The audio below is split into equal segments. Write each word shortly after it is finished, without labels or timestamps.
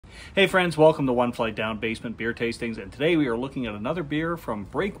Hey friends, welcome to One Flight Down Basement Beer Tastings, and today we are looking at another beer from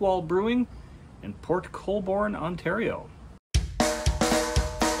Breakwall Brewing in Port Colborne, Ontario.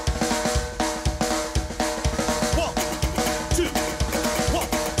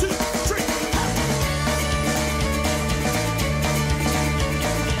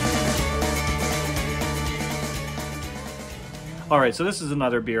 Alright, so this is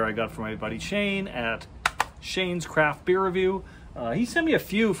another beer I got from my buddy Shane at Shane's Craft Beer Review. He sent me a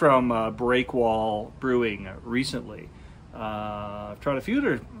few from Breakwall Brewing recently. I've tried a few.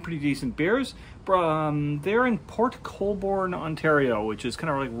 They're pretty decent beers. They're in Port Colborne, Ontario, which is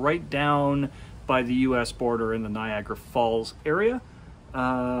kind of like right down by the U.S. border in the Niagara Falls area.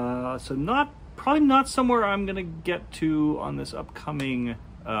 So probably not somewhere I'm going to get to on this upcoming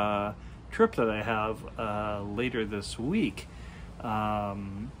trip that I have later this week.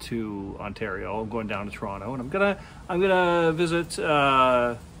 To Ontario. I'm going down to Toronto, and I'm gonna visit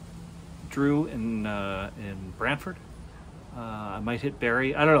Drew in Brantford. I might hit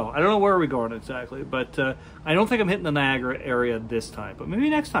Barrie. I don't know where we're going exactly, but I don't think I'm hitting the Niagara area this time. But maybe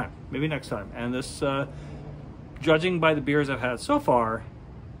next time. And this, judging by the beers I've had so far,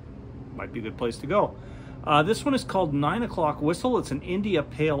 might be a good place to go. This one is called 9 O'Clock Whistle. It's an India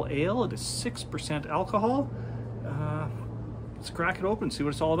Pale Ale. It is 6% alcohol. Let's crack it open and see what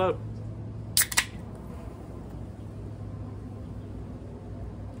it's all about.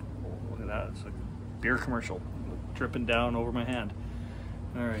 Oh, look at that. It's like a beer commercial dripping down over my hand.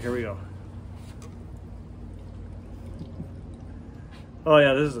 All right, here we go. Oh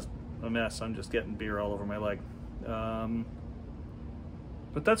yeah, this is a mess. I'm just getting beer all over my leg. But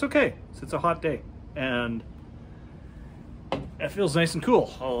that's okay. It's a hot day. And it feels nice and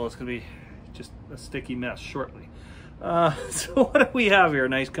cool. Oh, it's going to be just a sticky mess shortly. So what do we have here? A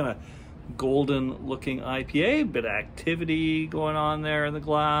nice kind of golden looking IPA, bit of activity going on there in the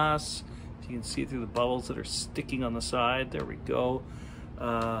glass. You can see through the bubbles that are sticking on the side. There we go.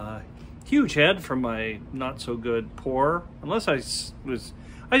 Huge head from my not so good pour. Unless I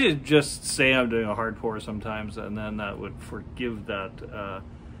should just say I'm doing a hard pour sometimes, and then that would forgive that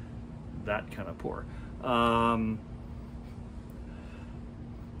that kind of pour.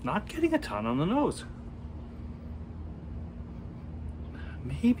 Not getting a ton on the nose.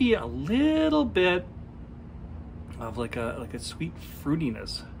 Maybe a little bit of like a sweet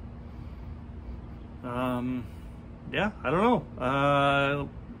fruitiness. Yeah, I don't know.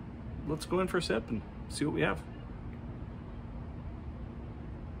 Let's go in for a sip and see what we have.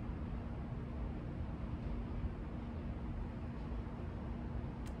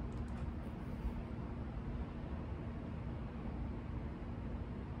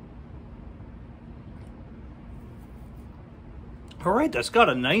 All right, that's got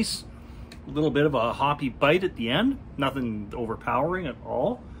a nice little bit of a hoppy bite at the end. Nothing overpowering at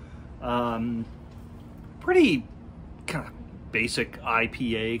all. Pretty kind of basic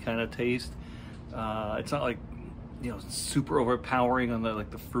IPA kind of taste. It's not like, super overpowering on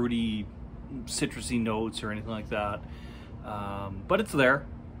the fruity, citrusy notes or anything like that. But it's there.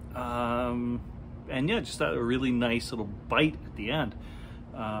 And yeah, just that really nice little bite at the end.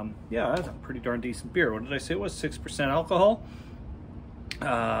 Yeah, that's a pretty darn decent beer. What did I say it was? 6% alcohol.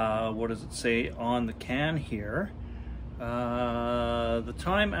 What does it say on the can here? The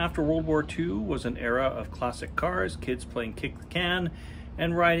time after World War II was an era of classic cars, kids playing kick the can,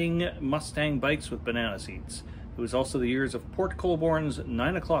 and riding Mustang bikes with banana seats. It was also the years of Port Colborne's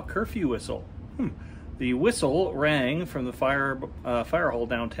 9 o'clock curfew whistle. The whistle rang from the fire hall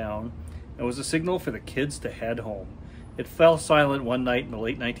downtown and was a signal for the kids to head home. It fell silent one night in the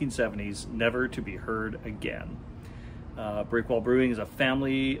late 1970s, never to be heard again. Breakwall Brewing is a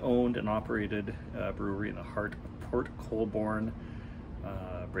family-owned and operated brewery in the heart of Port Colborne.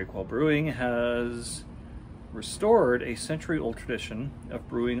 Breakwall Brewing has restored a century-old tradition of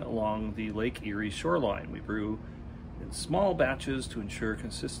brewing along the Lake Erie shoreline. We brew in small batches to ensure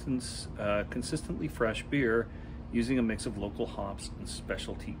consistently fresh beer using a mix of local hops and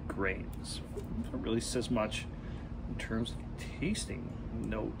specialty grains. It really says much in terms of tasting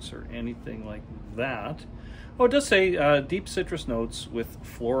notes or anything like that. Oh, it does say deep citrus notes with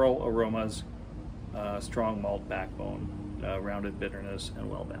floral aromas, strong malt backbone, rounded bitterness, and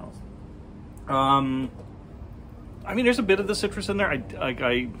well balanced. I mean, there's a bit of the citrus in there.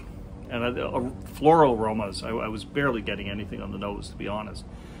 Floral aromas. I was barely getting anything on the nose, to be honest.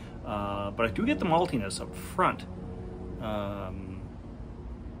 But I do get the maltiness up front, and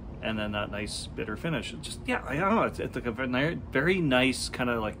then that nice bitter finish. It's just, yeah, I don't know. It's like a very nice kind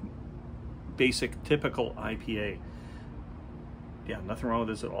of like basic, typical IPA. Yeah, nothing wrong with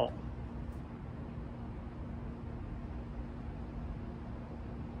this at all.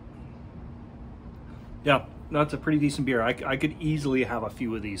 Yeah, that's a pretty decent beer. I could easily have a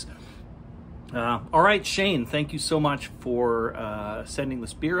few of these. All right, Shane, thank you so much for sending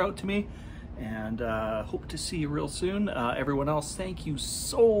this beer out to me, and hope to see you real soon. Everyone else, thank you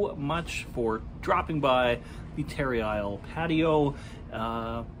so much for dropping by the Terry Isle patio.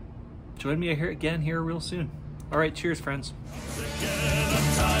 Join me again here real soon. All right, cheers, friends.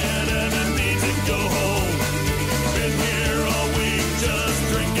 I'm tired and I need to go home.